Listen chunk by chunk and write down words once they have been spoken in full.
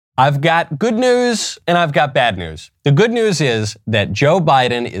I've got good news and I've got bad news. The good news is that Joe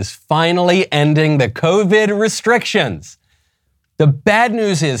Biden is finally ending the COVID restrictions. The bad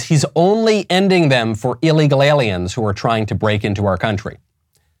news is he's only ending them for illegal aliens who are trying to break into our country.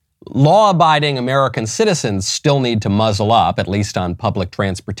 Law-abiding American citizens still need to muzzle up, at least on public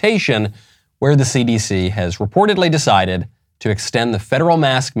transportation, where the CDC has reportedly decided to extend the federal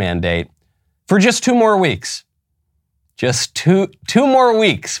mask mandate for just 2 more weeks. Just two more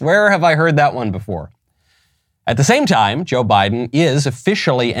weeks. Where have I heard that one before? At the same time, Joe Biden is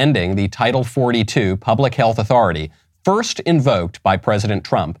officially ending the Title 42 public health authority, first invoked by President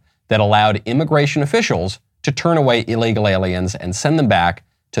Trump, that allowed immigration officials to turn away illegal aliens and send them back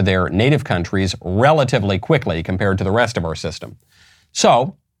to their native countries relatively quickly compared to the rest of our system.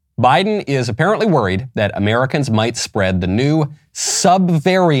 So, Biden is apparently worried that Americans might spread the new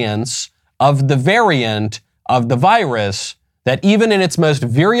subvariants of the variant of the virus that even in its most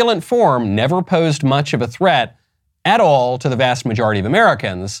virulent form never posed much of a threat at all to the vast majority of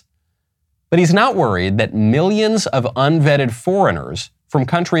Americans. But he's not worried that millions of unvetted foreigners from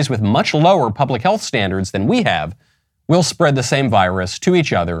countries with much lower public health standards than we have will spread the same virus to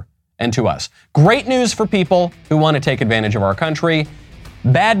each other and to us. Great news for people who want to take advantage of our country.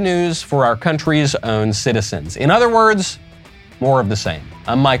 Bad news for our country's own citizens. In other words, more of the same.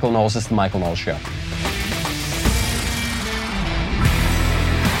 I'm Michael Knowles. This is The Michael Knowles Show.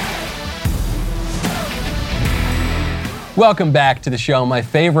 Welcome back to the show. My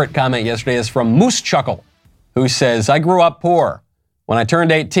favorite comment yesterday is from Moose Chuckle, who says, I grew up poor. When I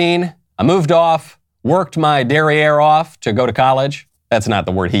turned 18, I moved off, worked my derriere off to go to college. That's not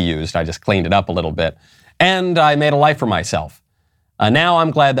the word he used. I just cleaned it up a little bit. And I made a life for myself. Now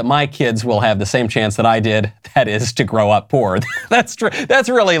I'm glad that my kids will have the same chance that I did, that is to grow up poor. That's true. That's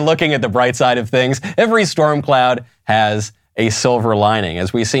really looking at the bright side of things. Every storm cloud has a silver lining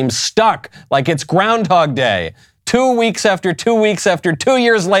as we seem stuck like it's Groundhog Day. 2 weeks after 2 weeks after 2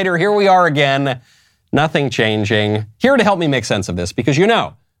 years later, here we are again. Nothing changing. Here to help me make sense of this, because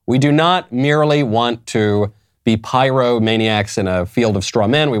we do not merely want to be pyromaniacs in a field of straw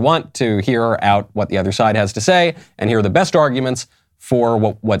men. We want to hear out what the other side has to say and hear the best arguments for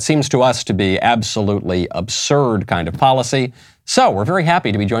what seems to us to be absolutely absurd kind of policy. So we're very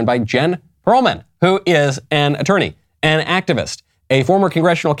happy to be joined by Jen Perlman, who is an attorney, an activist, a former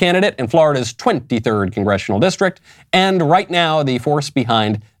congressional candidate in Florida's 23rd Congressional District, and right now the force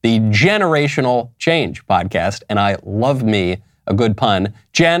behind the Generational Change podcast. And I love me a good pun.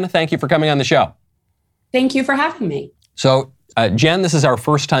 Jen, thank you for coming on the show. Thank you for having me. So, Jen, this is our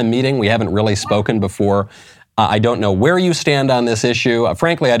first time meeting. We haven't really spoken before. I don't know where you stand on this issue.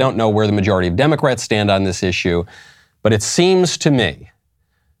 Frankly, I don't know where the majority of Democrats stand on this issue. But it seems to me,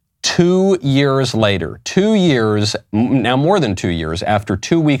 2 years later, 2 years, now more than 2 years, after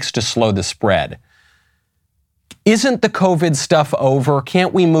 2 weeks to slow the spread, isn't the COVID stuff over?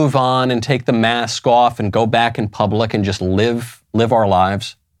 Can't we move on and take the mask off and go back in public and just live our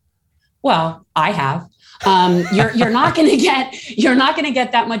lives? Well, I have. You're not going to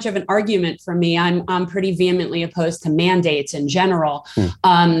get that much of an argument from me. I'm pretty vehemently opposed to mandates in general.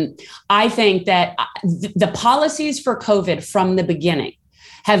 I think that the policies for COVID from the beginning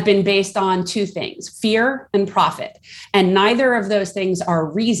have been based on 2 things, fear and profit. And neither of those things are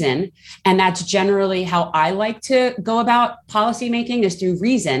reason. And that's generally how I like to go about policymaking, is through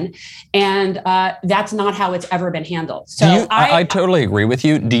reason. And that's not how it's ever been handled. So I totally agree with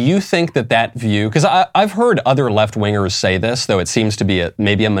you. Do you think that view, because I've heard other left-wingers say this, though it seems to be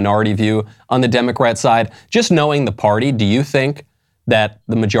maybe a minority view on the Democrat side, just knowing the party, do you think that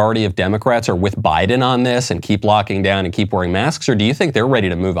the majority of Democrats are with Biden on this and keep locking down and keep wearing masks, or do you think they're ready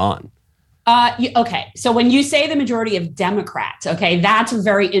to move on? Okay, so when you say the majority of Democrats, okay, that's a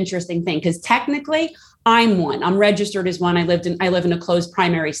very interesting thing, because technically I'm one. I'm registered as one. I live in a closed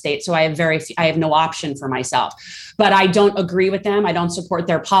primary state, so I have no option for myself. But I don't agree with them. I don't support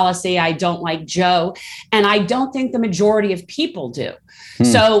their policy. I don't like Joe, and I don't think the majority of people do.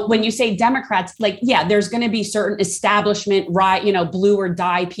 So when you say Democrats, there's going to be certain establishment, blue or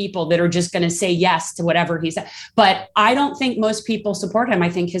die people that are just going to say yes to whatever he said. But I don't think most people support him. I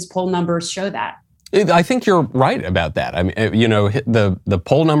think his poll numbers show that. I think you're right about that. I mean, the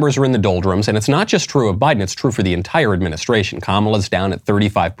poll numbers are in the doldrums, and it's not just true of Biden, it's true for the entire administration. Kamala's down at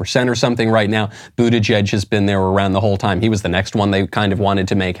 35% or something right now. Buttigieg has been there around the whole time. He was the next one they kind of wanted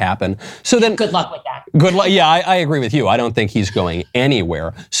to make happen. So then, good luck with that. Good luck. Yeah, I agree with you. I don't think he's going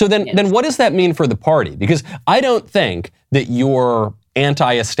anywhere. So then what does that mean for the party? Because I don't think that your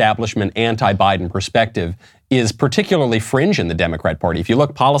anti-establishment, anti-Biden perspective is particularly fringe in the Democrat Party. If you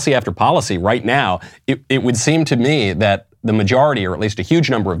look policy after policy right now, it would seem to me that the majority, or at least a huge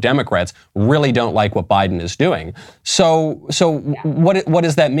number of Democrats, really don't like what Biden is doing. So what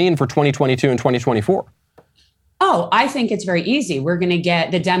does that mean for 2022 and 2024? Oh, I think it's very easy. The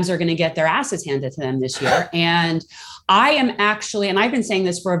Dems are going to get their asses handed to them this year. And I am actually, and I've been saying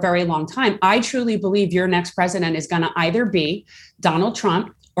this for a very long time, I truly believe your next president is going to either be Donald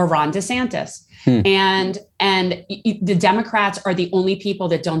Trump or Ron DeSantis. And the Democrats are the only people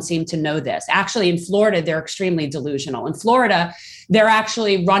that don't seem to know this. Actually, in Florida, they're extremely delusional. In Florida, they're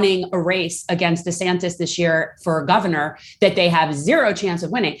actually running a race against DeSantis this year for governor that they have zero chance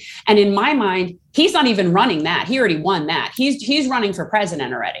of winning. And in my mind, he's not even running that. He already won that. He's running for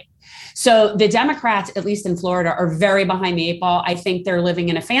president already. So the Democrats, at least in Florida, are very behind the eight ball. I think they're living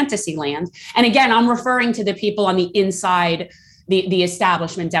in a fantasy land. And again, I'm referring to the people on the inside, the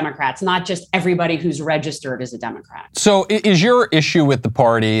establishment Democrats, not just everybody who's registered as a Democrat. So is your issue with the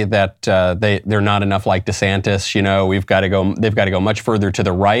party that they're not enough like DeSantis? You know, they've got to go much further to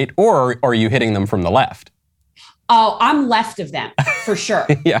the right, or are you hitting them from the left? Oh, I'm left of them for sure.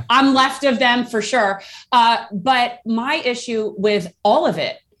 Yeah. I'm left of them for sure. But my issue with all of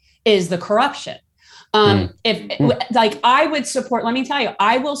it is the corruption. If I would support, let me tell you,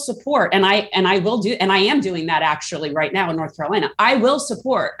 I will support, and I will do, and I am doing that actually right now in North Carolina. I will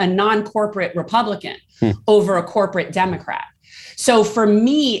support a non-corporate Republican over a corporate Democrat. So for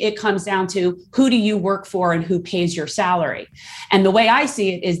me, it comes down to who do you work for and who pays your salary. And the way I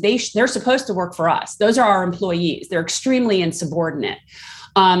see it is they're supposed to work for us. Those are our employees. They're extremely insubordinate.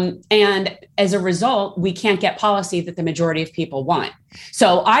 And as a result, we can't get policy that the majority of people want.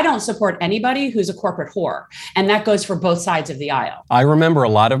 So I don't support anybody who's a corporate whore. And that goes for both sides of the aisle. I remember a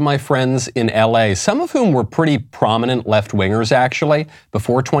lot of my friends in LA, some of whom were pretty prominent left-wingers, actually.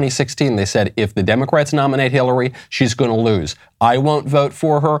 Before 2016, they said, if the Democrats nominate Hillary, she's going to lose. I won't vote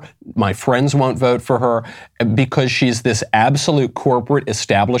for her. My friends won't vote for her because she's this absolute corporate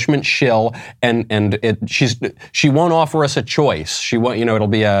establishment shill, and she won't offer us a choice. She won't, it'll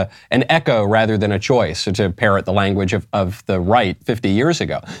be an echo rather than a choice, to parrot the language of the right 50 years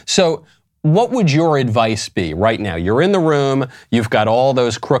ago. So what would your advice be right now? You're in the room, you've got all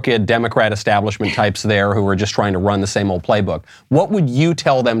those crooked Democrat establishment types there who are just trying to run the same old playbook. What would you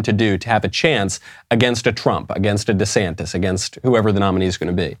tell them to do to have a chance against a Trump, against a DeSantis, against whoever the nominee is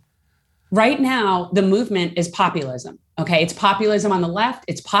going to be? Right now, the movement is populism. Okay, it's populism on the left,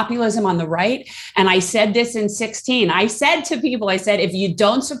 it's populism on the right. And I said this in 2016. I said to people, if you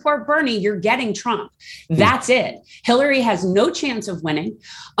don't support Bernie, you're getting Trump. That's it. Hillary has no chance of winning.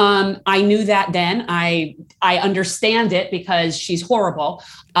 I knew that then. I understand it because she's horrible.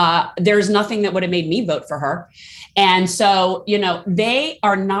 There's nothing that would have made me vote for her. And so, they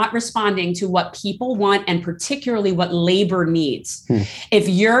are not responding to what people want and particularly what labor needs. If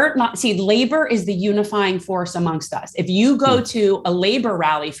you're not, labor is the unifying force amongst us. If you go to a labor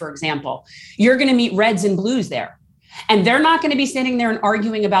rally, for example, you're going to meet reds and blues there. And they're not going to be sitting there and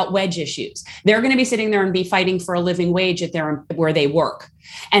arguing about wedge issues. They're going to be sitting there and be fighting for a living wage where they work.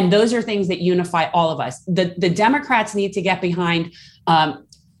 And those are things that unify all of us. The Democrats need to get behind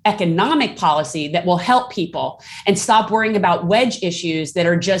economic policy that will help people and stop worrying about wedge issues that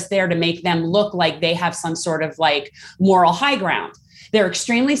are just there to make them look like they have some sort of moral high ground. They're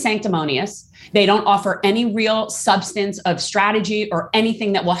extremely sanctimonious. They don't offer any real substance of strategy or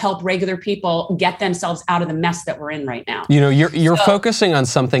anything that will help regular people get themselves out of the mess that we're in right now. You're focusing on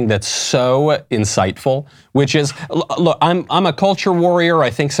something that's so insightful, which is, look, I'm a culture warrior. I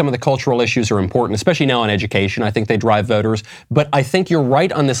think some of the cultural issues are important, especially now in education. I think they drive voters. But I think you're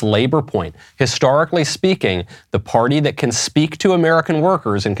right on this labor point. Historically speaking, the party that can speak to American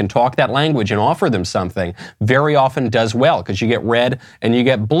workers and can talk that language and offer them something very often does well, because you get red and you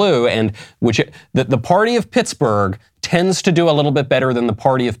get blue, and the party of Pittsburgh tends to do a little bit better than the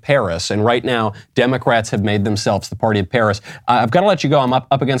party of Paris. And right now, Democrats have made themselves the party of Paris. I've got to let you go. I'm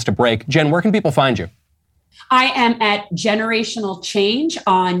up against a break. Jen, where can people find you? I am at Generational Change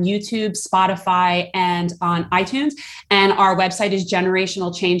on YouTube, Spotify, and on iTunes. And our website is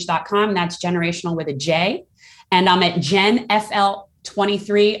generationalchange.com. That's generational with a J. And I'm at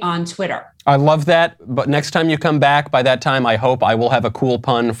GenFL23 on Twitter. I love that. But next time you come back, by that time, I hope I will have a cool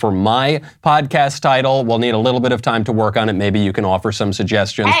pun for my podcast title. We'll need a little bit of time to work on it. Maybe you can offer some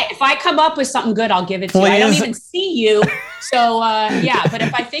suggestions. Hey, if I come up with something good, I'll give it to you. I don't even see you. So, but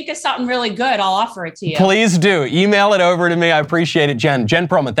if I think of something really good, I'll offer it to you. Please do. Email it over to me. I appreciate it, Jen. Jen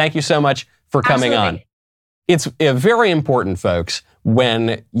Perlman, thank you so much for coming on. It's very important, folks.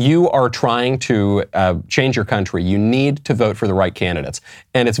 When you are trying to change your country, you need to vote for the right candidates.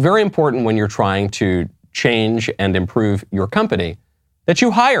 And it's very important when you're trying to change and improve your company that you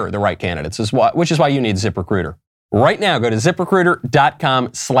hire the right candidates, which is why you need ZipRecruiter. Right now, go to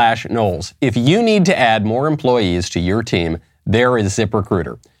ZipRecruiter.com/Knowles. If you need to add more employees to your team, there is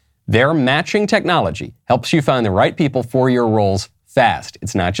ZipRecruiter. Their matching technology helps you find the right people for your roles fast.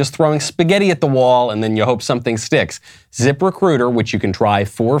 It's not just throwing spaghetti at the wall and then you hope something sticks. ZipRecruiter, which you can try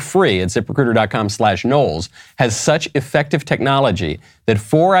for free at ZipRecruiter.com/Knowles, has such effective technology that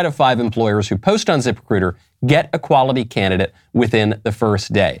 4 out of 5 employers who post on ZipRecruiter get a quality candidate within the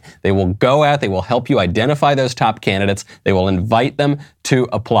first day. They will go out, they will help you identify those top candidates, they will invite them to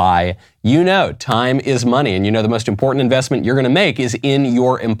apply. You know, time is money, and you know the most important investment you're going to make is in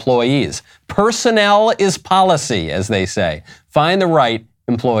your employees. Personnel is policy, as they say. Find the right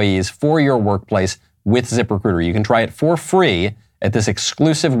employees for your workplace with ZipRecruiter. You can try it for free at this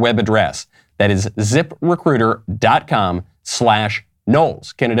exclusive web address. That is ZipRecruiter.com/Knowles,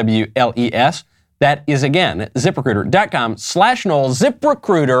 Knowles. That is, again, ZipRecruiter.com/Knowles.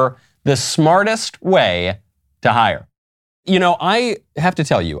 ZipRecruiter, the smartest way to hire. You know, I have to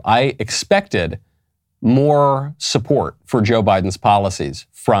tell you, I expected more support for Joe Biden's policies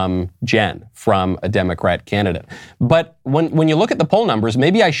from Jen, from a Democrat candidate. But when you look at the poll numbers,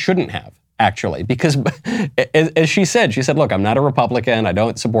 maybe I shouldn't have, actually, because as she said, look, I'm not a Republican, I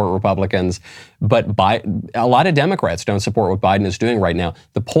don't support Republicans, but a lot of Democrats don't support what Biden is doing right now.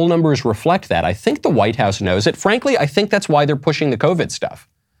 The poll numbers reflect that. I think the White House knows it. Frankly, I think that's why they're pushing the COVID stuff,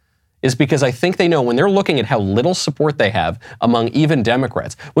 is because I think they know when they're looking at how little support they have among even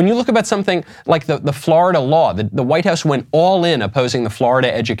Democrats. When you look about something like the Florida law, the White House went all in opposing the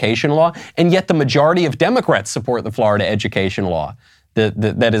Florida education law, and yet the majority of Democrats support the Florida education law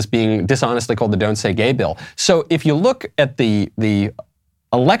that is being dishonestly called the Don't Say Gay bill. So if you look at the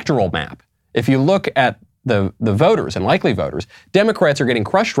electoral map, if you look at the voters and likely voters, Democrats are getting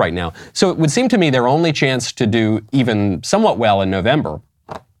crushed right now. So it would seem to me their only chance to do even somewhat well in November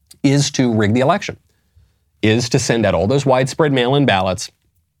is to rig the election, is to send out all those widespread mail-in ballots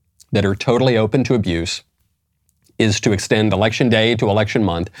that are totally open to abuse, is to extend election day to election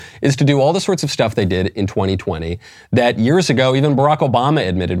month, is to do all the sorts of stuff they did in 2020 that years ago even Barack Obama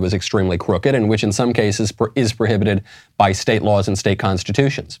admitted was extremely crooked and which in some cases is prohibited by state laws and state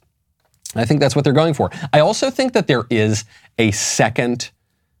constitutions. I think that's what they're going for. I also think that there is a second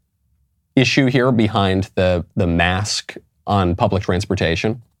issue here behind the mask on public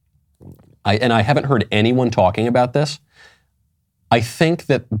transportation. I haven't heard anyone talking about this. I think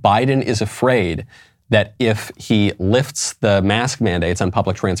that Biden is afraid that if he lifts the mask mandates on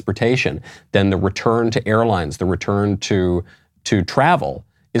public transportation, then the return to airlines, the return to travel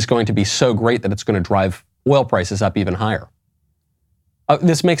is going to be so great that it's going to drive oil prices up even higher.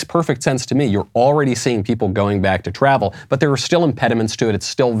 This makes perfect sense to me. You're already seeing people going back to travel, but there are still impediments to it. It's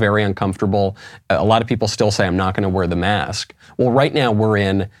still very uncomfortable. A lot of people still say, I'm not going to wear the mask. Well, right now we're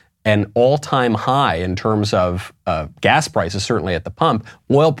in an all-time high in terms of gas prices, certainly at the pump.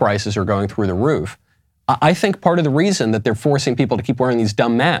 Oil prices are going through the roof. I think part of the reason that they're forcing people to keep wearing these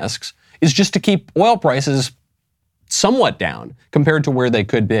dumb masks is just to keep oil prices somewhat down compared to where they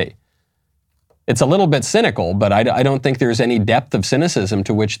could be. It's a little bit cynical, but I don't think there's any depth of cynicism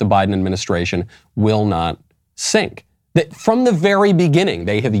to which the Biden administration will not sink. That from the very beginning,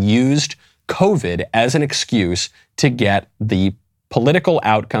 they have used COVID as an excuse to get the political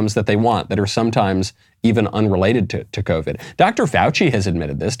outcomes that they want that are sometimes even unrelated to COVID. Dr. Fauci has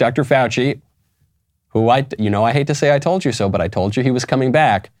admitted this. Dr. Fauci, who I hate to say I told you so, but I told you he was coming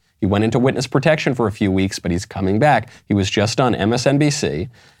back. He went into witness protection for a few weeks, but he's coming back. He was just on MSNBC.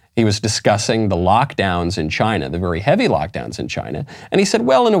 He was discussing the lockdowns in China, the very heavy lockdowns in China. And he said,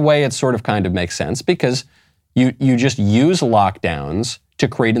 well, in a way, it sort of kind of makes sense because you just use lockdowns to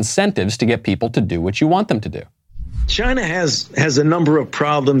create incentives to get people to do what you want them to do. China has a number of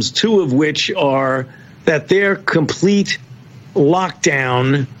problems, two of which are that their complete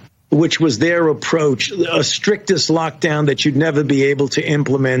lockdown, which was their approach, a strictest lockdown that you'd never be able to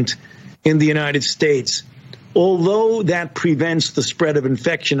implement in the United States, although that prevents the spread of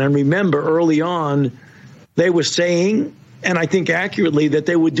infection. And remember, early on, they were saying, and I think accurately, that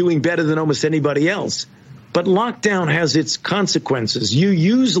they were doing better than almost anybody else. But lockdown has its consequences. You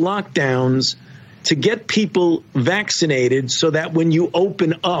use lockdowns to get people vaccinated so that when you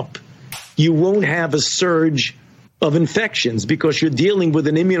open up, you won't have a surge of infections because you're dealing with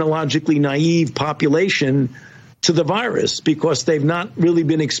an immunologically naive population to the virus because they've not really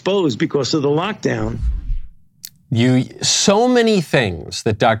been exposed because of the lockdown. So many things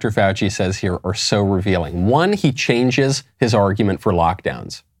that Dr. Fauci says here are so revealing. One, he changes his argument for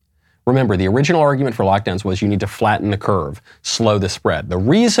lockdowns. Remember, the original argument for lockdowns was you need to flatten the curve, slow the spread. The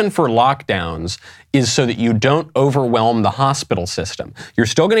reason for lockdowns is so that you don't overwhelm the hospital system. You're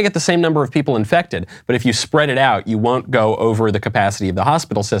still going to get the same number of people infected, but if you spread it out, you won't go over the capacity of the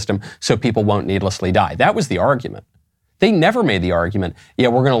hospital system, so people won't needlessly die. That was the argument. They never made the argument, yeah,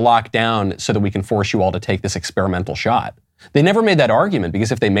 we're going to lock down so that we can force you all to take this experimental shot. They never made that argument,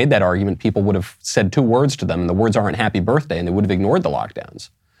 because if they made that argument, people would have said 2 words to them, and the words aren't happy birthday, and they would have ignored the lockdowns.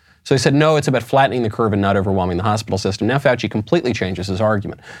 So they said, no, it's about flattening the curve and not overwhelming the hospital system. Now Fauci completely changes his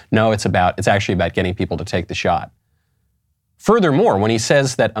argument. No, it's actually about getting people to take the shot. Furthermore, when he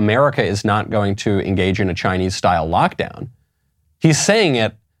says that America is not going to engage in a Chinese-style lockdown, he's saying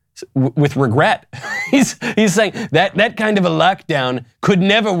it with regret. He's saying that kind of a lockdown could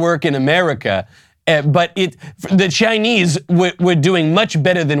never work in America, but the Chinese were doing much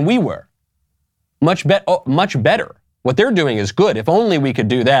better than we were. Much better. What they're doing is good. If only we could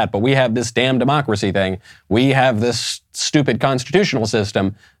do that, but we have this damn democracy thing. We have this stupid constitutional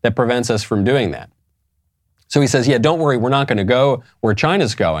system that prevents us from doing that. So he says, yeah, don't worry, we're not going to go where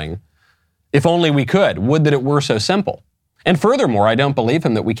China's going. If only we could. Would that it were so simple. And furthermore, I don't believe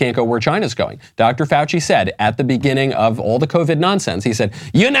him that we can't go where China's going. Dr. Fauci said at the beginning of all the COVID nonsense, he said,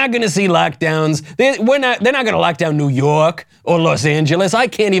 you're not going to see lockdowns. They're not going to lock down New York or Los Angeles. I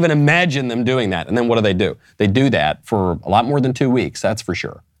can't even imagine them doing that. And then what do? They do that for a lot more than 2 weeks, that's for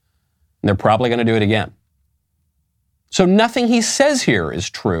sure. And they're probably going to do it again. So nothing he says here is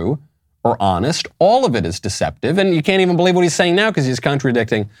true or honest. All of it is deceptive. And you can't even believe what he's saying now because he's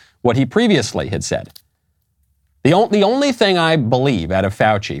contradicting what he previously had said. The only thing I believe out of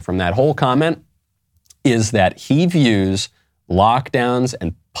Fauci from that whole comment is that he views lockdowns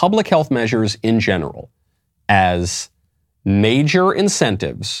and public health measures in general as major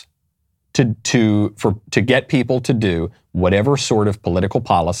incentives to get people to do whatever sort of political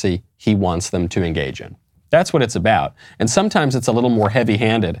policy he wants them to engage in. That's what it's about. And sometimes it's a little more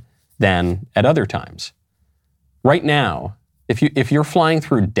heavy-handed than at other times. Right now, if you're flying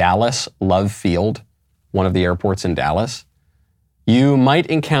through Dallas Love Field, one of the airports in Dallas, you might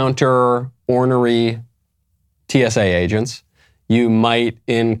encounter ornery TSA agents. You might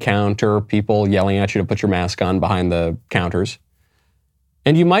encounter people yelling at you to put your mask on behind the counters.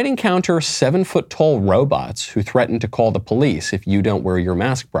 And you might encounter 7-foot-tall robots who threaten to call the police if you don't wear your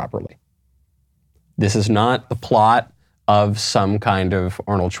mask properly. This is not the plot of some kind of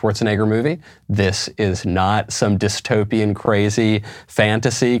Arnold Schwarzenegger movie. This is not some dystopian, crazy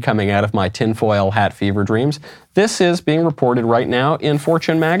fantasy coming out of my tinfoil hat fever dreams. This is being reported right now in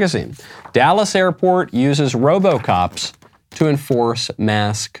Fortune magazine. Dallas Airport uses robocops to enforce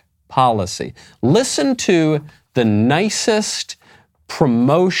mask policy. Listen to the nicest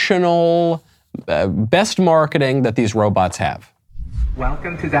promotional, best marketing that these robots have.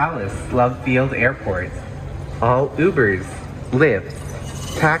 Welcome to Dallas Love Field Airport. All Ubers,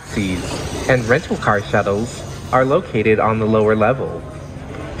 Lyfts, taxis, and rental car shuttles are located on the lower level.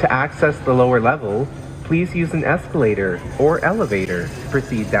 To access the lower level, please use an escalator or elevator to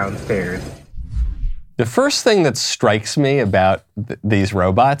proceed downstairs. The first thing that strikes me about these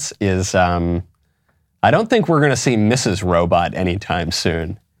robots is I don't think we're going to see Mrs. Robot anytime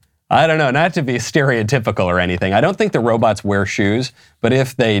soon. I don't know, not to be stereotypical or anything. I don't think the robots wear shoes, but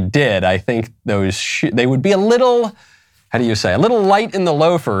if they did, I think they would be a little, a little light in the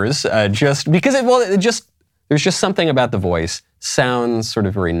loafers, just because there's just something about the voice. Sounds sort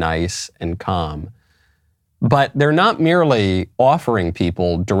of very nice and calm. But they're not merely offering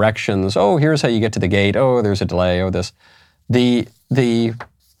people directions. Oh, here's how you get to the gate. Oh, there's a delay. Oh, this. The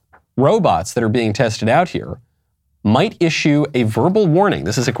robots that are being tested out here might issue a verbal warning.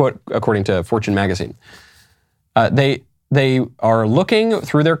 This is a quote according to Fortune magazine. They are looking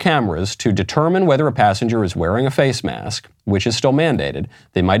through their cameras to determine whether a passenger is wearing a face mask, which is still mandated.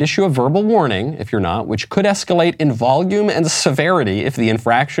 They might issue a verbal warning if you're not, which could escalate in volume and severity if the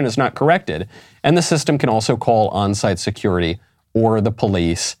infraction is not corrected. And the system can also call on-site security or the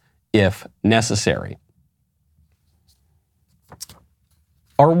police if necessary.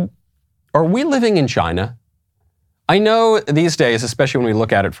 Are we living in China? I know these days, especially when we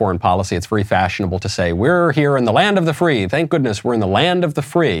look at foreign policy, it's very fashionable to say, we're here in the land of the free. Thank goodness we're in the land of the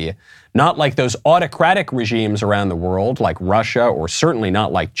free. Not like those autocratic regimes around the world, like Russia, or certainly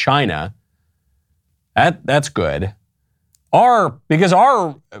not like China. That's good. Because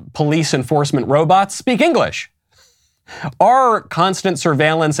our police enforcement robots speak English. Our constant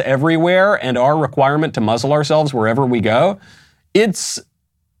surveillance everywhere and our requirement to muzzle ourselves wherever we go,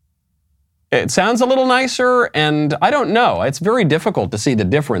 it sounds a little nicer, and I don't know. It's very difficult to see the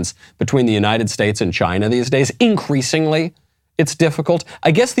difference between the United States and China these days, increasingly. It's difficult.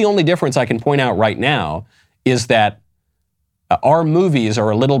 I guess the only difference I can point out right now is that our movies are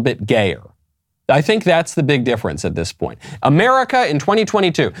a little bit gayer. I think that's the big difference at this point. America in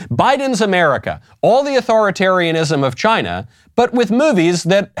 2022, Biden's America, all the authoritarianism of China, but with movies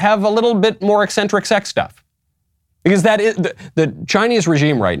that have a little bit more eccentric sex stuff. Because that is, the Chinese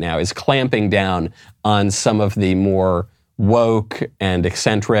regime right now is clamping down on some of the more woke and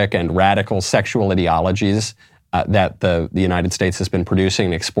eccentric and radical sexual ideologies that the United States has been producing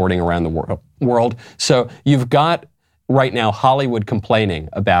and exporting around the world. So you've got right now Hollywood complaining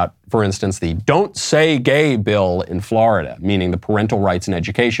about, for instance, the Don't Say Gay bill in Florida, meaning the parental rights and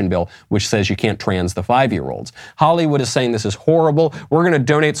education bill, which says you can't trans the 5-year-olds. Hollywood is saying this is horrible. We're going to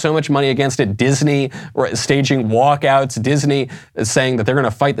donate so much money against it. Disney staging walkouts. Disney is saying that they're going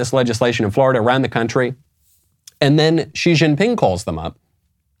to fight this legislation in Florida around the country. And then Xi Jinping calls them up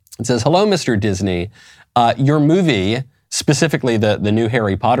and says, hello, Mr. Disney. Your movie, specifically the new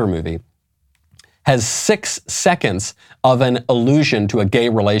Harry Potter movie, has 6 seconds of an allusion to a gay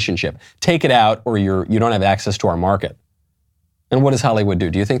relationship. Take it out or you don't have access to our market. And what does Hollywood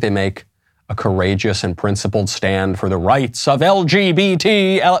do? Do you think they make a courageous and principled stand for the rights of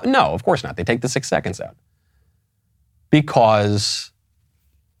LGBT? No, of course not. They take the 6 seconds out. Because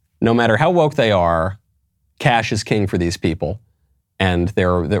no matter how woke they are, cash is king for these people. And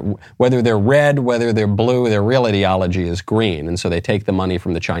whether they're red, whether they're blue, their real ideology is green. And so they take the money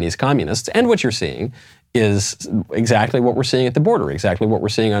from the Chinese communists. And what you're seeing is exactly what we're seeing at the border, exactly what we're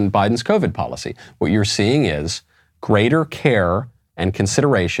seeing on Biden's COVID policy. What you're seeing is greater care and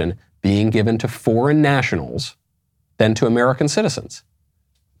consideration being given to foreign nationals than to American citizens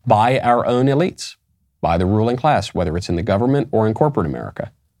by our own elites, by the ruling class, whether it's in the government or in corporate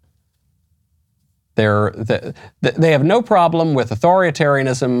America. They have no problem with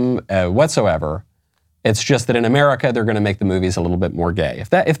authoritarianism whatsoever. It's just that in America, they're going to make the movies a little bit more gay.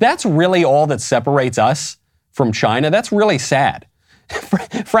 If that's really all that separates us from China, that's really sad.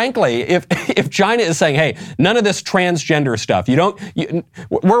 Frankly, if China is saying, hey, none of this transgender stuff,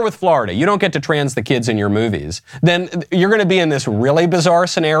 we're with Florida, you don't get to trans the kids in your movies, then you're going to be in this really bizarre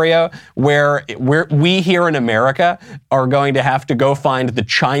scenario where we here in America are going to have to go find the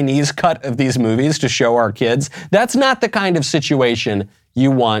Chinese cut of these movies to show our kids. That's not the kind of situation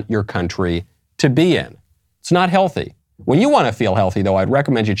you want your country to be in. It's not healthy. When you want to feel healthy, though, I'd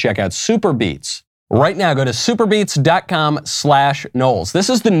recommend you check out Super Beets. Right now, go to superbeets.com/Knowles. This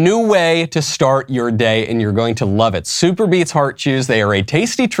is the new way to start your day, and you're going to love it. Super Beets Heart Chews, they are a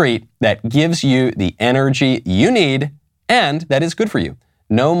tasty treat that gives you the energy you need, and that is good for you.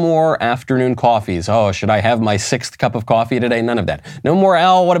 No more afternoon coffees. Oh, should I have my 6th cup of coffee today? None of that. No more,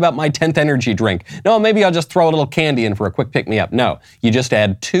 what about my 10th energy drink? No, maybe I'll just throw a little candy in for a quick pick-me-up. No, you just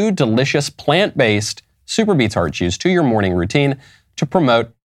add 2 delicious plant-based Super Beets Heart Chews to your morning routine to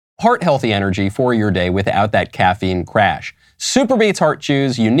promote heart-healthy energy for your day without that caffeine crash. Super Beets Heart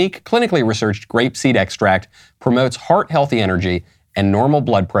Chews, unique, clinically researched grapeseed extract, promotes heart-healthy energy and normal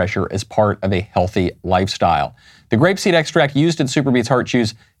blood pressure as part of a healthy lifestyle. The grapeseed extract used in Super Beets Heart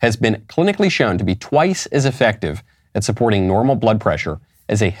Chews has been clinically shown to be twice as effective at supporting normal blood pressure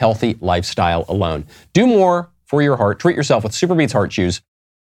as a healthy lifestyle alone. Do more for your heart. Treat yourself with Super Beets Heart Chews.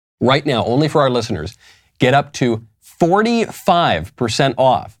 Right now, only for our listeners, get up to 45%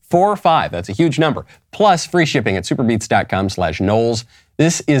 off. 45, that's a huge number. Plus free shipping at superbeets.com/Knowles.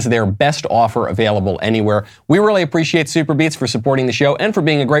 This is their best offer available anywhere. We really appreciate Super Beets for supporting the show and for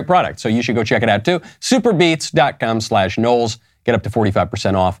being a great product. So you should go check it out too. Superbeets.com/Knowles. Get up to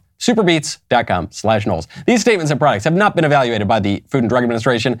 45% off. Superbeets.com/Knowles. These statements and products have not been evaluated by the Food and Drug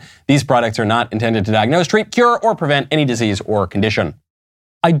Administration. These products are not intended to diagnose, treat, cure, or prevent any disease or condition.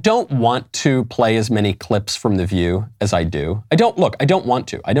 I don't want to play as many clips from The View as I do. I don't want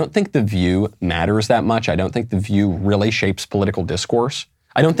to. I don't think The View matters that much. I don't think The View really shapes political discourse.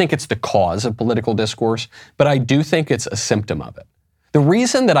 I don't think it's the cause of political discourse, but I do think it's a symptom of it. The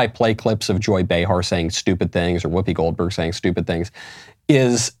reason that I play clips of Joy Behar saying stupid things or Whoopi Goldberg saying stupid things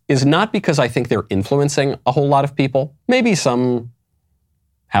is not because I think they're influencing a whole lot of people. Maybe some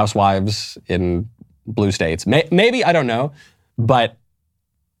housewives in blue states. Maybe, I don't know. But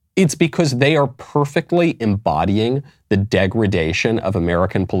it's because they are perfectly embodying the degradation of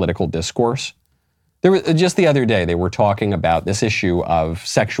American political discourse. Just the other day, they were talking about this issue of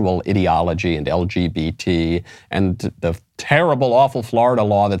sexual ideology and LGBT and the terrible, awful Florida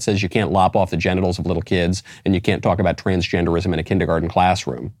law that says you can't lop off the genitals of little kids and you can't talk about transgenderism in a kindergarten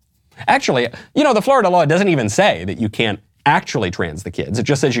classroom. Actually, the Florida law doesn't even say that you can't actually trans the kids. It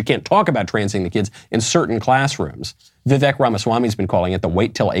just says you can't talk about transing the kids in certain classrooms. Vivek Ramaswamy's been calling it the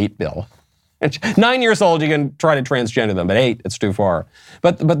Wait Till 8 bill. 9 years old, you can try to transgender them. But 8, it's too far.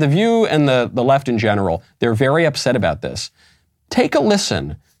 But The View and the left in general, they're very upset about this. Take a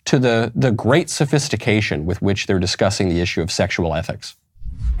listen to the great sophistication with which they're discussing the issue of sexual ethics.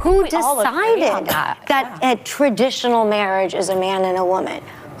 Who decided that a traditional marriage is a man and a woman?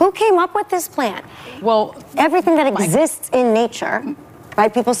 Who came up with this plan? Well, everything that exists in nature,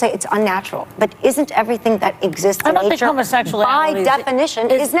 right? People say it's unnatural, but isn't everything that exists in nature homosexuality by definition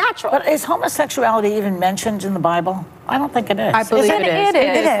is natural? But is homosexuality even mentioned in the Bible? I don't think it is. I believe it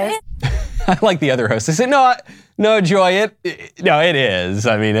is. I like the other host. They say, no, Joy, it is.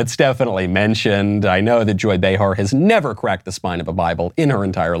 I mean, it's definitely mentioned. I know that Joy Behar has never cracked the spine of a Bible in her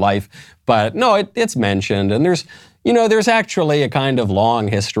entire life, but no, it's mentioned. And there's actually a kind of long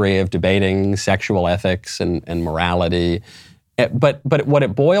history of debating sexual ethics and morality. But what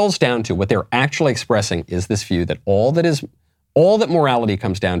it boils down to, what they're actually expressing is this view that all that morality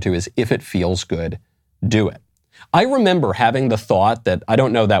comes down to is if it feels good, do it. I remember having the thought that, I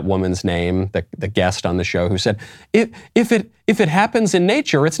don't know that woman's name, the guest on the show who said, if it happens in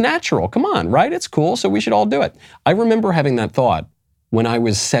nature, it's natural. Come on, right? It's cool, so we should all do it. I remember having that thought when I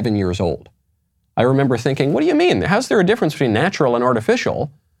was 7 years old. I remember thinking, what do you mean? How's there a difference between natural and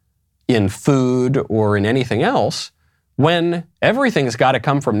artificial in food or in anything else when everything's got to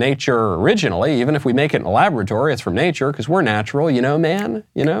come from nature originally? Even if we make it in a laboratory, it's from nature because we're natural, man,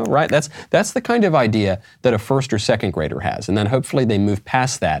 right? That's the kind of idea that a first or second grader has. And then hopefully they move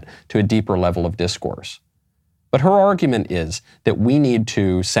past that to a deeper level of discourse. But her argument is that we need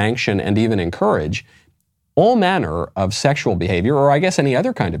to sanction and even encourage all manner of sexual behavior, or I guess any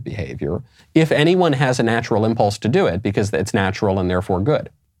other kind of behavior, if anyone has a natural impulse to do it because it's natural and therefore good.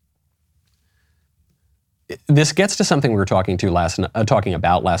 This gets to something we were talking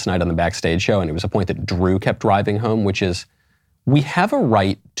about last night on the Backstage show, and it was a point that Drew kept driving home, which is we have a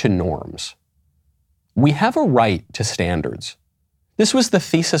right to norms. We have a right to standards. This was the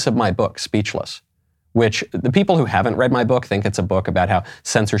thesis of my book, Speechless, which the people who haven't read my book think it's a book about how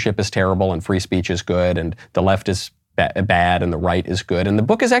censorship is terrible and free speech is good and the left is bad and the right is good. And the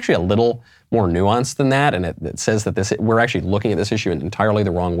book is actually a little more nuanced than that, and it says that we're actually looking at this issue in entirely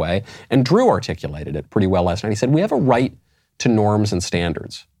the wrong way. And Drew articulated it pretty well last night. He said, we have a right to norms and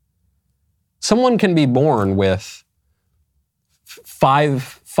standards. Someone can be born with five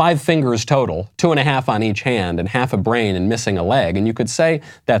fingers total, 2.5 on each hand, and half a brain and missing a leg. And you could say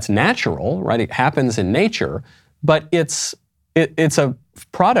that's natural, right? It happens in nature, but it's a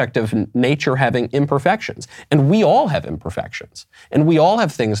product of nature having imperfections. And we all have imperfections. And we all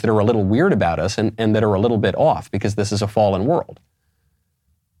have things that are a little weird about us and that are a little bit off because this is a fallen world.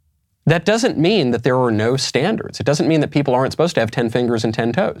 That doesn't mean that there are no standards. It doesn't mean that people aren't supposed to have 10 fingers and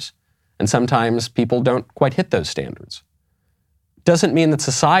 10 toes. And sometimes people don't quite hit those standards. Doesn't mean that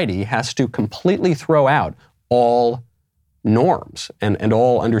society has to completely throw out all norms and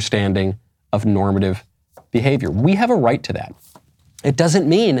all understanding of normative behavior. We have a right to that. It doesn't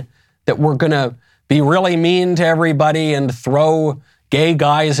mean that we're going to be really mean to everybody and throw gay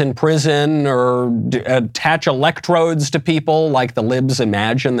guys in prison or attach electrodes to people like the libs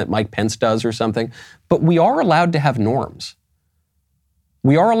imagine that Mike Pence does or something. But we are allowed to have norms.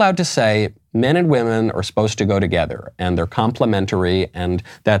 We are allowed to say men and women are supposed to go together and they're complementary, and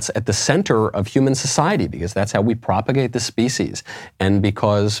that's at the center of human society because that's how we propagate the species and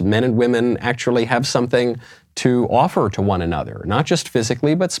because men and women actually have something to offer to one another, not just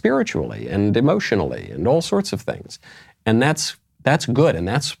physically, but spiritually and emotionally and all sorts of things. And that's good, and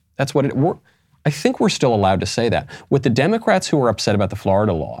that's what I think we're still allowed to say that. What the Democrats who are upset about the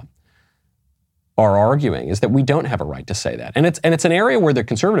Florida law are arguing is that we don't have a right to say that. And it's an area where the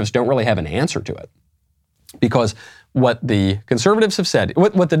conservatives don't really have an answer to it. Because what the conservatives have said,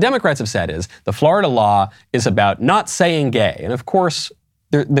 what the Democrats have said is the Florida law is about not saying gay. And of course,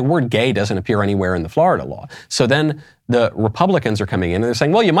 the word gay doesn't appear anywhere in the Florida law. So then the Republicans are coming in and they're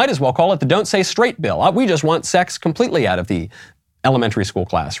saying, well, you might as well call it the Don't Say Straight bill. We just want sex completely out of the elementary school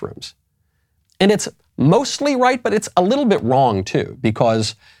classrooms. And it's mostly right, but it's a little bit wrong too,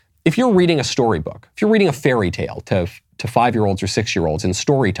 because if you're reading a storybook, if you're reading a fairy tale to 5-year-olds or 6-year-olds in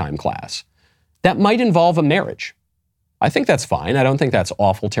story time class, that might involve a marriage. I think that's fine. I don't think that's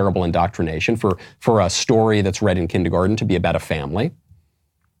awful, terrible indoctrination for a story that's read in kindergarten to be about a family.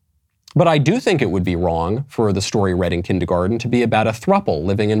 But I do think it would be wrong for the story read in kindergarten to be about a throuple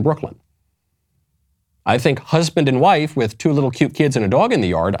living in Brooklyn. I think husband and wife with 2 little cute kids and a dog in the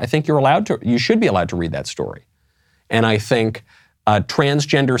yard, I think you should be allowed to read that story. And I think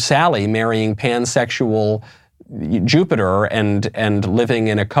transgender Sally marrying pansexual Jupiter and living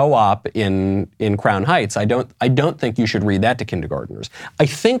in a co-op in Crown Heights, I don't think you should read that to kindergartners. I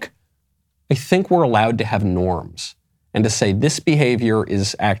think I think we're allowed to have norms and to say this behavior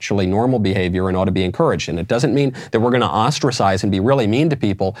is actually normal behavior and ought to be encouraged. And it doesn't mean that we're going to ostracize and be really mean to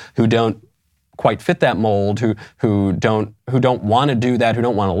people who don't quite fit that mold, who don't want to do that, who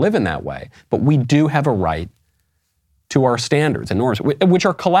don't want to live in that way. But we do have a right to our standards and norms, which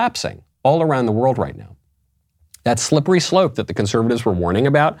are collapsing all around the world right now. That slippery slope that the conservatives were warning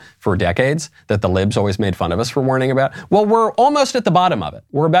about for decades, that the libs always made fun of us for warning about, well, we're almost at the bottom of it.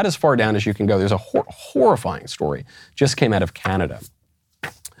 We're about as far down as you can go. There's a horrifying story just came out of Canada,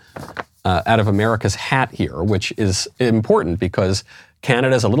 out of America's hat here, which is important because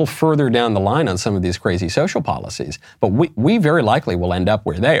Canada's a little further down the line on some of these crazy social policies, but we very likely will end up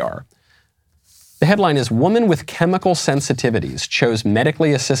where they are. The headline is, "Woman with chemical sensitivities chose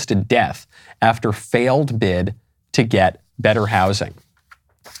medically assisted death after failed bid to get better housing."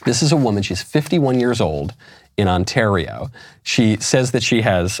 This is a woman, she's 51 years old in Ontario. She says that she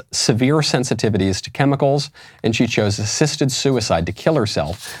has severe sensitivities to chemicals, and she chose assisted suicide to kill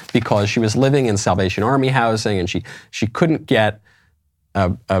herself because she was living in Salvation Army housing and she couldn't get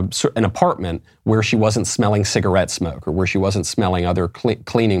an apartment where she wasn't smelling cigarette smoke or where she wasn't smelling other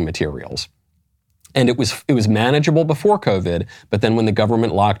cleaning materials. And it was manageable before COVID, but then when the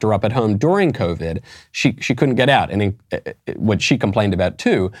government locked her up at home during COVID, she couldn't get out. And what she complained about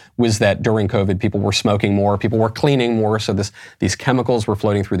too was that during COVID, people were smoking more, people were cleaning more, so these chemicals were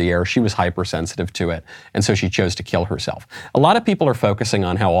floating through the air. She was hypersensitive to it, and so she chose to kill herself. A lot of people are focusing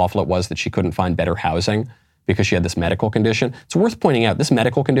on how awful it was that she couldn't find better housing because she had this medical condition. It's worth pointing out this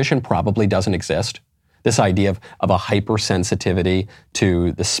medical condition probably doesn't exist. This idea of a hypersensitivity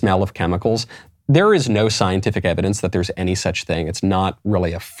to the smell of chemicals. There is no scientific evidence that there's any such thing. It's not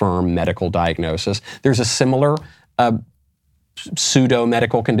really a firm medical diagnosis. There's a similar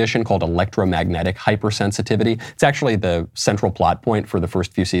pseudo-medical condition called electromagnetic hypersensitivity. It's actually the central plot point for the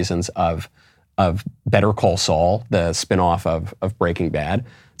first few seasons of Better Call Saul, the spinoff of Breaking Bad.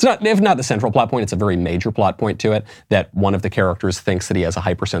 It's not, if not the central plot point, it's a very major plot point to it, that one of the characters thinks that he has a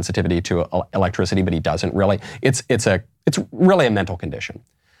hypersensitivity to electricity, but he doesn't really. It's really a mental condition.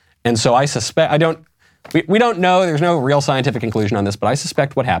 And so I suspect, we don't know, there's no real scientific conclusion on this, but I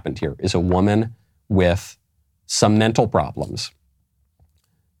suspect what happened here is a woman with some mental problems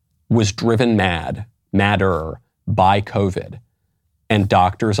was driven madder by COVID, and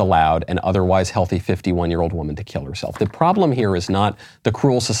doctors allowed an otherwise healthy 51-year-old woman to kill herself. The problem here is not the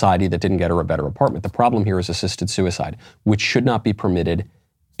cruel society that didn't get her a better apartment. The problem here is assisted suicide, which should not be permitted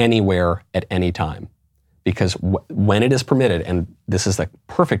anywhere at any time. Because when it is permitted, and this is the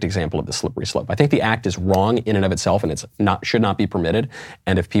perfect example of the slippery slope, I think the act is wrong in and of itself, and should not be permitted.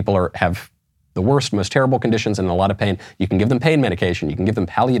 And if people have the worst, most terrible conditions and in a lot of pain, you can give them pain medication, you can give them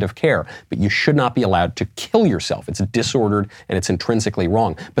palliative care, but you should not be allowed to kill yourself. It's disordered and it's intrinsically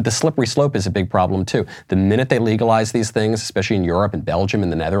wrong. But the slippery slope is a big problem too. The minute they legalize these things, especially in Europe and Belgium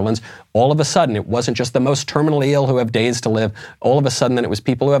and the Netherlands, all of a sudden it wasn't just the most terminally ill who have days to live. All of a sudden then it was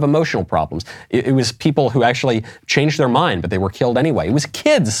people who have emotional problems. It was people who actually changed their mind, but they were killed anyway. It was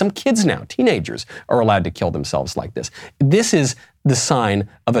kids. Some kids now, teenagers, are allowed to kill themselves like this. This is the sign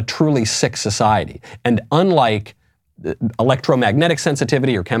of a truly sick society. And unlike electromagnetic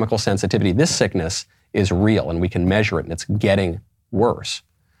sensitivity or chemical sensitivity, this sickness is real and we can measure it, and it's getting worse.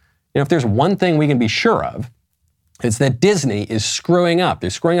 If there's one thing we can be sure of, it's that Disney is screwing up. They're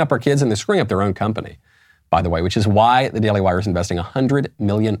screwing up our kids and they're screwing up their own company, by the way, which is why the Daily Wire is investing $100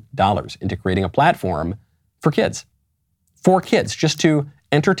 million into creating a platform for kids, just to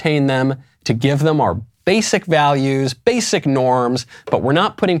entertain them, to give them our basic values, basic norms, but we're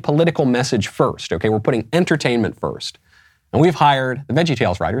not putting political message first, okay? We're putting entertainment first. And we've hired the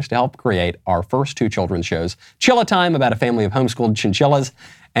VeggieTales writers to help create our first two children's shows, Chilla Time, about a family of homeschooled chinchillas,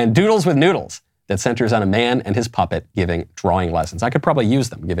 and Doodles with Noodles, that centers on a man and his puppet giving drawing lessons. I could probably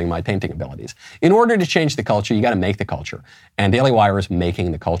use them, giving my painting abilities. In order to change the culture, you got to make the culture. And Daily Wire is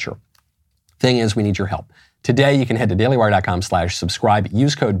making the culture. Thing is, we need your help. Today, you can head to dailywire.com/subscribe.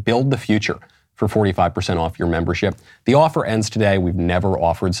 Use code BUILDTHEFUTURE for 45% off your membership. The offer ends today. We've never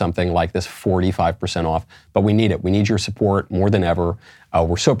offered something like this, 45% off, but we need it. We need your support more than ever.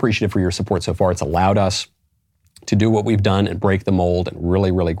 We're so appreciative for your support so far. It's allowed us to do what we've done and break the mold and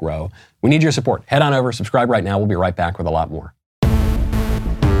really, really grow. We need your support. Head on over, subscribe right now. We'll be right back with a lot more.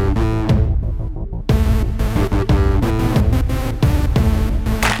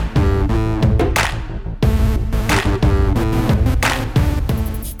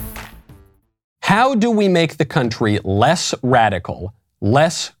 How do we make the country less radical,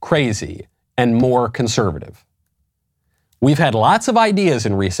 less crazy, and more conservative? We've had lots of ideas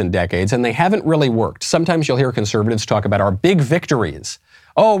in recent decades, and they haven't really worked. Sometimes you'll hear conservatives talk about our big victories.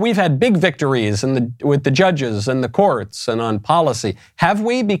 Oh, we've had big victories with the judges and the courts and on policy. Have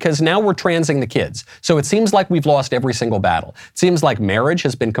we? Because now we're transing the kids. So it seems like we've lost every single battle. It seems like marriage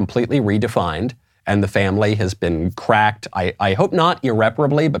has been completely redefined and the family has been cracked. I hope not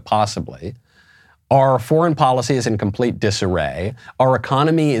irreparably, but possibly. Our foreign policy is in complete disarray. Our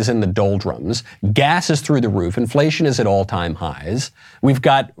economy is in the doldrums. Gas is through the roof. Inflation is at all-time highs. We've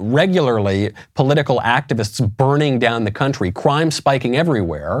got regularly political activists burning down the country, crime spiking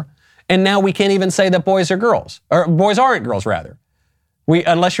everywhere. And now we can't even say that boys are girls, or boys aren't girls, rather.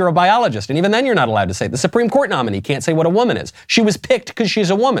 Unless you're a biologist, and even then you're not allowed to say it. The Supreme Court nominee can't say what a woman is. She was picked because she's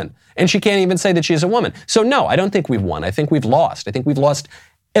a woman, and she can't even say that she's a woman. So no, I don't think we've won. I think we've lost. I think we've lost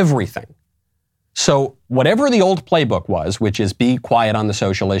everything. So whatever the old playbook was, which is be quiet on the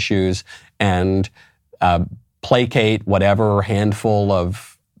social issues and placate whatever handful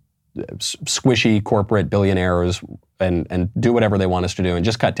of squishy corporate billionaires and do whatever they want us to do and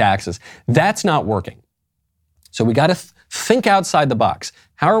just cut taxes, that's not working. So we got to think outside the box.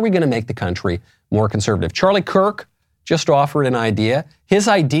 How are we going to make the country more conservative? Charlie Kirk just offered an idea. His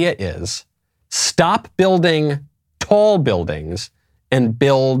idea is stop building tall buildings and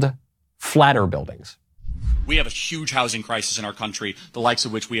build flatter buildings. We have a huge housing crisis in our country, the likes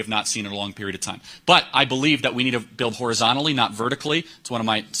of which we have not seen in a long period of time. But I believe that we need to build horizontally, not vertically. It's one of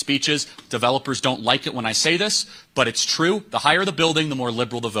my speeches. Developers don't like it when I say this, but it's true. The higher the building, the more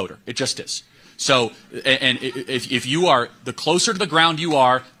liberal the voter. It just is. So, and if you are, the closer to the ground you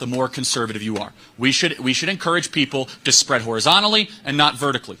are, the more conservative you are. We should encourage people to spread horizontally and not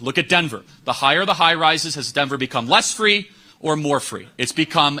vertically. Look at Denver. The higher the high rises, has Denver become less free or more free? It's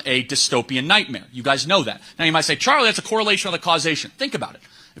become a dystopian nightmare. You guys know that. Now you might say, Charlie, that's a correlation or the causation. Think about it.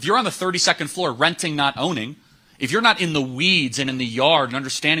 If you're on the 32nd floor renting, not owning, if you're not in the weeds and in the yard and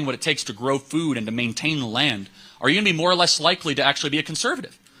understanding what it takes to grow food and to maintain the land, are you going to be more or less likely to actually be a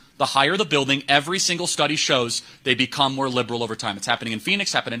conservative? The higher the building, every single study shows they become more liberal over time. It's happening in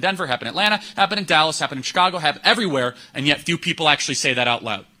Phoenix, happened in Denver, happened in Atlanta, happened in Dallas, happened in Chicago, happened everywhere, and yet few people actually say that out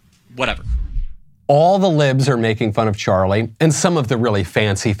loud. Whatever. All the libs are making fun of Charlie, and some of the really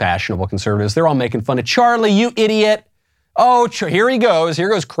fancy, fashionable conservatives, they're all making fun of Charlie, you idiot. Oh, here he goes. Here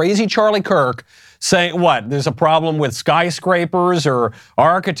goes crazy Charlie Kirk saying, what, there's a problem with skyscrapers or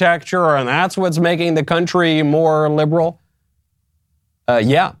architecture, and that's what's making the country more liberal?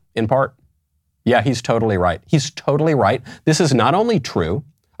 Yeah, in part. Yeah, he's totally right. He's totally right. This is not only true.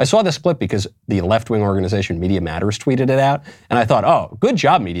 I saw this clip because the left-wing organization Media Matters tweeted it out, and I thought, oh, good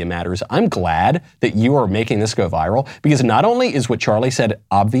job, Media Matters. I'm glad that you are making this go viral, because not only is what Charlie said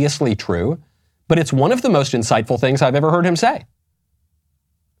obviously true, but it's one of the most insightful things I've ever heard him say.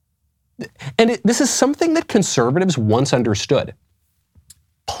 And this is something that conservatives once understood.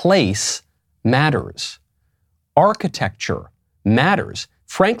 Place matters. Architecture matters.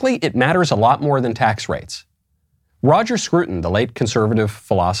 Frankly, it matters a lot more than tax rates. Roger Scruton, the late conservative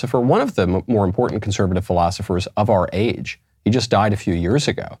philosopher, one of the more important conservative philosophers of our age, he just died a few years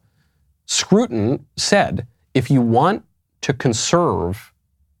ago. Scruton said, if you want to conserve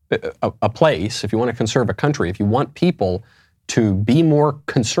a place, if you want to conserve a country, if you want people to be more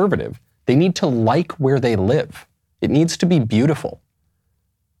conservative, they need to like where they live. It needs to be beautiful.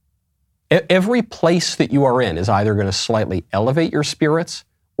 Every place that you are in is either going to slightly elevate your spirits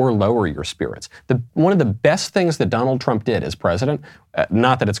or lower your spirits. One of the best things that Donald Trump did as president,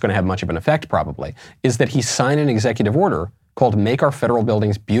 not that it's going to have much of an effect probably, is that he signed an executive order called Make Our Federal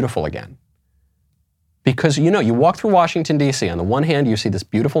Buildings Beautiful Again. Because, you know, you walk through Washington, D.C., on the one hand, you see this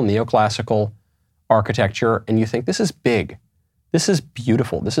beautiful neoclassical architecture, and you think, this is big. This is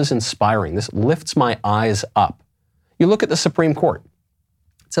beautiful. This is inspiring. This lifts my eyes up. You look at the Supreme Court.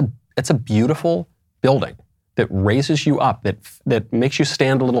 It's a beautiful building that raises you up, that makes you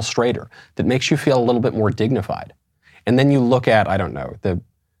stand a little straighter, that makes you feel a little bit more dignified. And then you look at, I don't know, the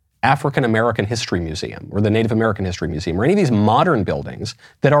African American History Museum or the Native American History Museum or any of these modern buildings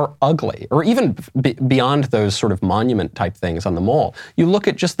that are ugly, or even beyond those sort of monument type things on the mall. You look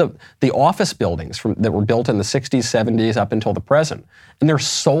at just the office buildings that were built in the 60s, 70s up until the present, and they're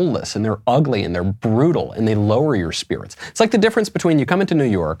soulless and they're ugly and they're brutal and they lower your spirits. It's like the difference between you come into New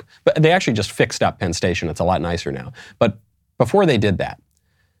York, but they actually just fixed up Penn Station. It's a lot nicer now. But before they did that,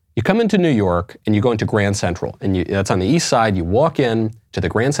 you come into New York and you go into Grand Central, and that's on the east side. You walk in to the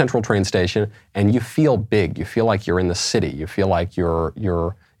Grand Central train station and you feel big. You feel like you're in the city. You feel like you're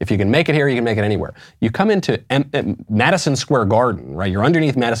if you can make it here, you can make it anywhere. You come into Madison Square Garden, right? You're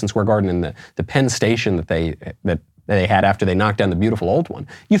underneath Madison Square Garden in the Penn Station that that they had after they knocked down the beautiful old one.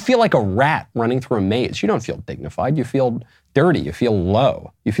 You feel like a rat running through a maze. You don't feel dignified. You feel dirty. You feel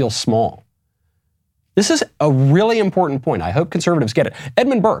low. You feel small. This is a really important point. I hope conservatives get it.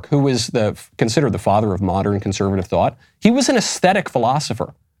 Edmund Burke, who was considered the father of modern conservative thought, he was an aesthetic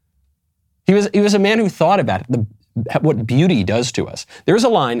philosopher. He was a man who thought about what beauty does to us. There's a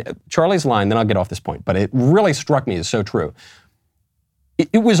line, Charlie's line, then I'll get off this point, but it really struck me as so true.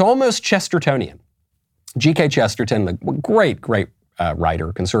 It was almost Chestertonian. G.K. Chesterton, the great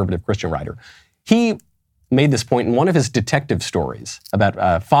writer, conservative Christian writer, he made this point in one of his detective stories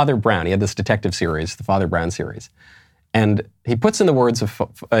about Father Brown. He had this detective series, the Father Brown series. And he puts in the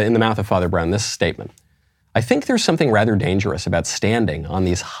mouth of Father Brown this statement: "I think there's something rather dangerous about standing on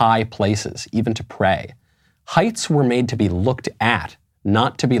these high places, even to pray. Heights were made to be looked at,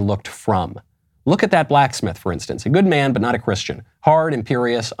 not to be looked from. Look at that blacksmith, for instance, a good man but not a Christian, hard,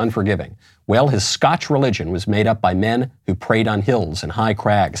 imperious, unforgiving. Well, his Scotch religion was made up by men who prayed on hills and high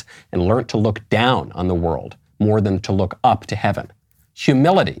crags and learnt to look down on the world more than to look up to heaven.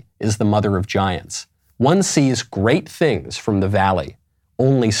 Humility is the mother of giants. One sees great things from the valley,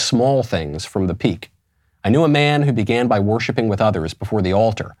 only small things from the peak. I knew a man who began by worshiping with others before the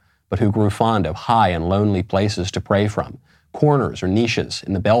altar, but who grew fond of high and lonely places to pray from, corners or niches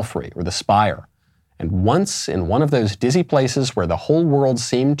in the belfry or the spire. And once in one of those dizzy places where the whole world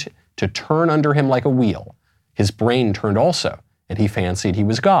seemed to turn under him like a wheel, his brain turned also, and he fancied he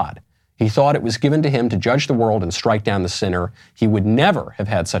was God. He thought it was given to him to judge the world and strike down the sinner. He would never have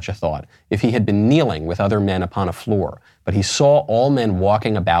had such a thought if he had been kneeling with other men upon a floor. But he saw all men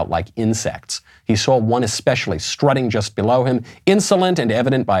walking about like insects. He saw one especially strutting just below him, insolent and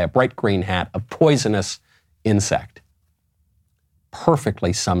evident by a bright green hat, a poisonous insect."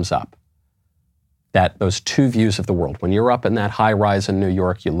 Perfectly sums up those two views of the world. When you're up in that high rise in New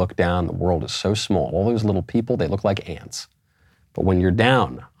York, you look down, the world is so small. All those little people, they look like ants. But when you're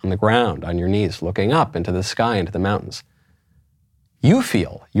down on the ground, on your knees, looking up into the sky, into the mountains, you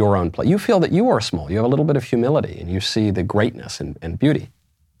feel your own place. You feel that you are small. You have a little bit of humility, and you see the greatness and beauty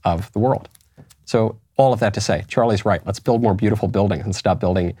of the world. So all of that to say, Charlie's right. Let's build more beautiful buildings and stop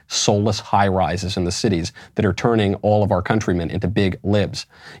building soulless high-rises in the cities that are turning all of our countrymen into big libs.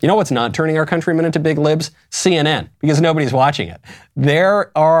 You know what's not turning our countrymen into big libs? CNN, because nobody's watching it.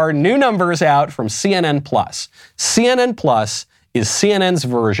 There are new numbers out from CNN Plus. CNN Plus is CNN's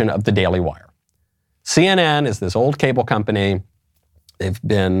version of the Daily Wire. CNN is this old cable company. They've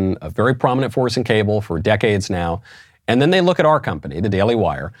been a very prominent force in cable for decades now. And then they look at our company, the Daily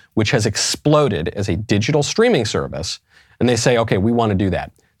Wire, which has exploded as a digital streaming service, and they say, okay, we want to do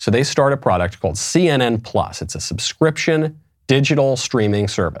that. So they start a product called CNN Plus. It's a subscription digital streaming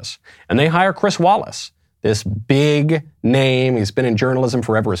service. And they hire Chris Wallace, this big name. He's been in journalism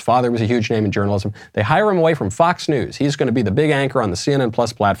forever. His father was a huge name in journalism. They hire him away from Fox News. He's going to be the big anchor on the CNN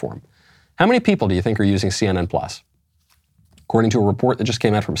Plus platform. How many people do you think are using CNN Plus? According to a report that just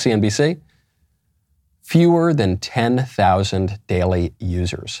came out from CNBC, fewer than 10,000 daily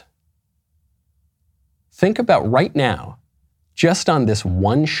users. Think about right now, just on this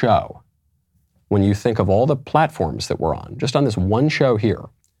one show, when you think of all the platforms that we're on, just on this one show here,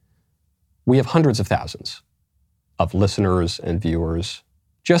 we have hundreds of thousands of listeners and viewers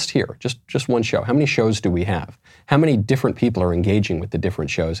just here, just one show. How many shows do we have? How many different people are engaging with the different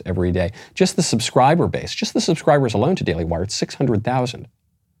shows every day? Just the subscriber base, just the subscribers alone to Daily Wire, it's 600,000.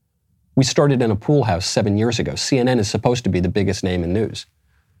 We started in a pool house 7 years ago. CNN is supposed to be the biggest name in news.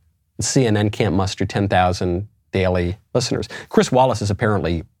 And CNN can't muster 10,000 daily listeners. Chris Wallace is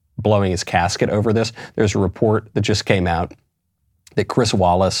apparently blowing his casket over this. There's a report that just came out that Chris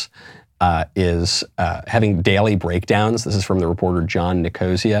Wallace is having daily breakdowns. This is from the reporter John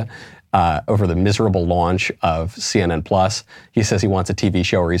Nicosia over the miserable launch of CNN Plus. He says he wants a TV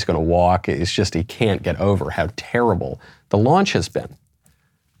show where he's going to walk. He can't get over how terrible the launch has been.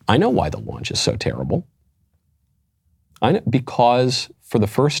 I know why the launch is so terrible. I know because for the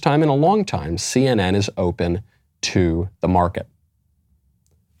first time in a long time, CNN is open to the market.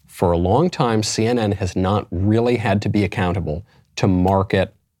 For a long time, CNN has not really had to be accountable to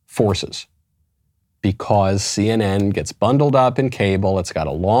market forces because CNN gets bundled up in cable, it's got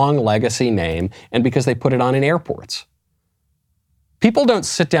a long legacy name, and because they put it on in airports. People don't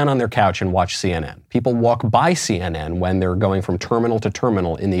sit down on their couch and watch CNN. People walk by CNN when they're going from terminal to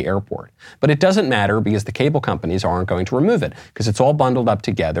terminal in the airport. But it doesn't matter because the cable companies aren't going to remove it because it's all bundled up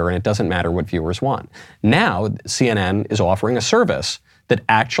together and it doesn't matter what viewers want. Now, CNN is offering a service that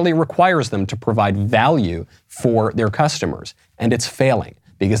actually requires them to provide value for their customers, and it's failing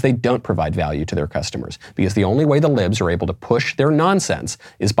because they don't provide value to their customers, because the only way the libs are able to push their nonsense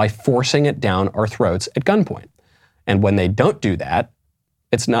is by forcing it down our throats at gunpoint. And when they don't do that,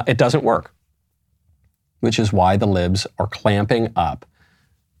 it doesn't work. Which is why the libs are clamping up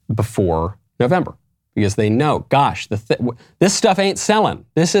before November. Because they know, gosh, this stuff ain't selling.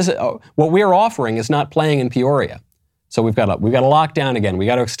 This is what we're offering is not playing in Peoria. So we've got to lock down again. We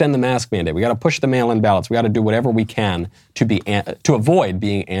got to extend the mask mandate. We got to push the mail-in ballots. We got to do whatever we can to avoid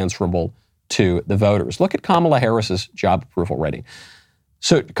being answerable to the voters. Look at Kamala Harris's job approval rating.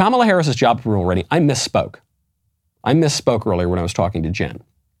 So Kamala Harris's job approval rating, I misspoke earlier when I was talking to Jen.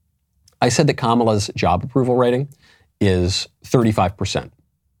 I said that Kamala's job approval rating is 35%.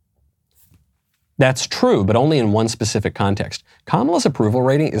 That's true, but only in one specific context. Kamala's approval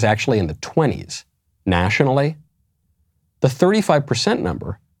rating is actually in the 20s nationally. The 35%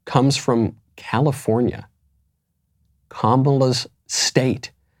 number comes from California, Kamala's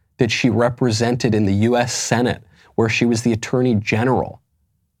state that she represented in the U.S. Senate, where she was the Attorney General.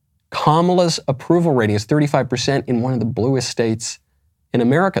 Kamala's approval rating is 35% in one of the bluest states in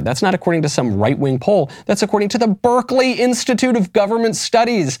America. That's not according to some right-wing poll. That's according to the Berkeley Institute of Government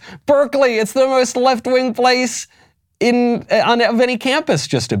Studies. Berkeley, it's the most left-wing place of any campus,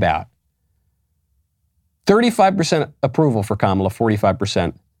 just about. 35% approval for Kamala,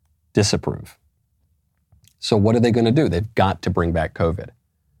 45% disapprove. So what are they going to do? They've got to bring back COVID.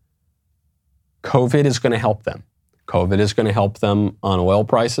 COVID is going to help them. COVID is going to help them on oil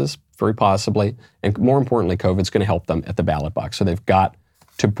prices, very possibly. And more importantly, COVID's going to help them at the ballot box. So they've got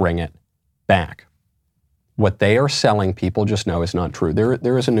to bring it back. What they are selling, people just know is not true.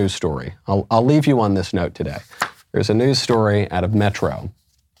 There is a news story. I'll leave you on this note today. There's a news story out of Metro.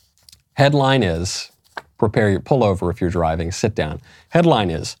 Headline is, pull over if you're driving, sit down.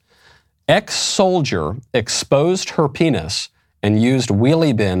 Headline is, ex-soldier exposed her penis and used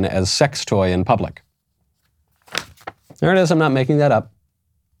wheelie bin as sex toy in public. There it is, I'm not making that up.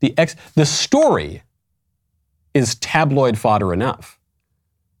 The story is tabloid fodder enough.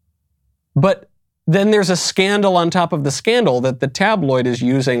 But then there's a scandal on top of the scandal that the tabloid is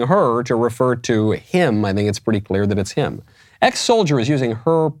using her to refer to him. I think it's pretty clear that it's him. Ex-soldier is using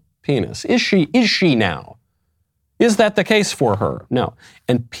her penis. Is she now? Is that the case for her? No.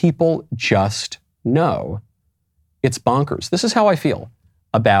 And people just know it's bonkers. This is how I feel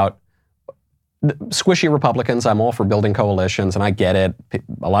about squishy Republicans. I'm all for building coalitions, and I get it.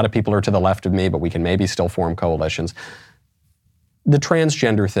 A lot of people are to the left of me, but we can maybe still form coalitions. The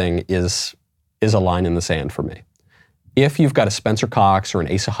transgender thing is a line in the sand for me. If you've got a Spencer Cox or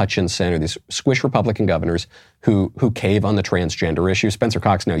an Asa Hutchinson or these squish Republican governors who cave on the transgender issue, Spencer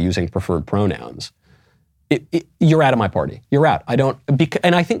Cox now using preferred pronouns, you're out of my party. You're out.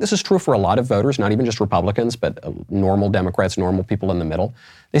 And I think this is true for a lot of voters, not even just Republicans, but normal Democrats, normal people in the middle.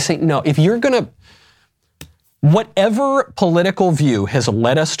 They say, no, if you're going to, whatever political view has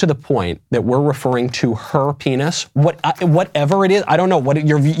led us to the point that we're referring to her penis, whatever it is, I don't know what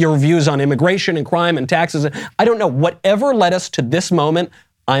your views on immigration and crime and taxes, I don't know, whatever led us to this moment,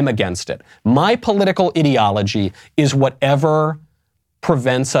 I'm against it. My political ideology is whatever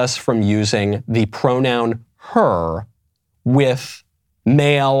prevents us from using the pronoun her with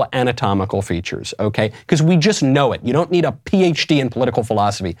male anatomical features, okay? Because we just know it. You don't need a PhD in political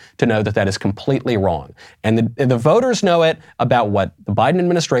philosophy to know that that is completely wrong. And the voters know it about what the Biden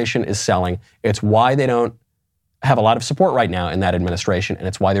administration is selling. It's why they don't have a lot of support right now in that administration, and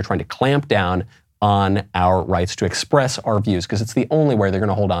it's why they're trying to clamp down on our rights to express our views, because it's the only way they're going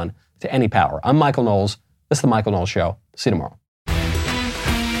to hold on to any power. I'm Michael Knowles. This is The Michael Knowles Show. See you tomorrow.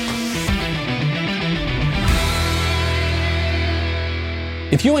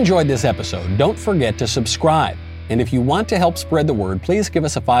 If you enjoyed this episode, don't forget to subscribe. And if you want to help spread the word, please give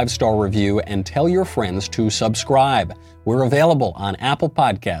us a 5-star review and tell your friends to subscribe. We're available on Apple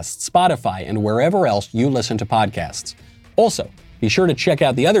Podcasts, Spotify, and wherever else you listen to podcasts. Also, be sure to check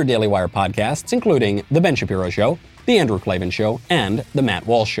out the other Daily Wire podcasts, including The Ben Shapiro Show, The Andrew Klavan Show, and The Matt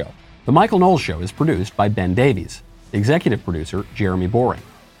Walsh Show. The Michael Knowles Show is produced by Ben Davies. Executive producer, Jeremy Boring.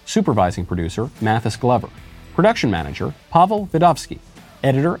 Supervising producer, Mathis Glover. Production manager, Pavel Vidovsky.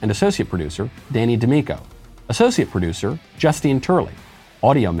 Editor and associate producer, Danny D'Amico. Associate producer, Justine Turley.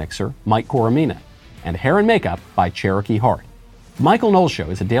 Audio mixer, Mike Coromina. And hair and makeup by Cherokee Hart. The Michael Knowles Show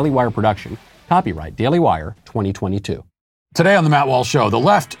is a Daily Wire production. Copyright Daily Wire 2022. Today on The Matt Walsh Show, the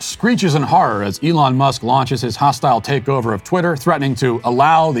left screeches in horror as Elon Musk launches his hostile takeover of Twitter, threatening to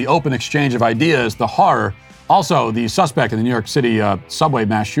allow the open exchange of ideas. The horror. Also, the suspect in the New York City subway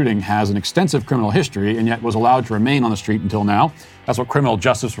mass shooting has an extensive criminal history and yet was allowed to remain on the street until now. That's what criminal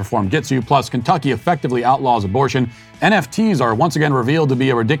justice reform gets you. Plus, Kentucky effectively outlaws abortion. NFTs are once again revealed to be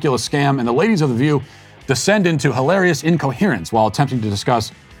a ridiculous scam, and the ladies of The View descend into hilarious incoherence while attempting to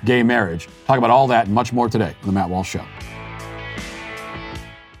discuss gay marriage. Talk about all that and much more today on The Matt Walsh Show.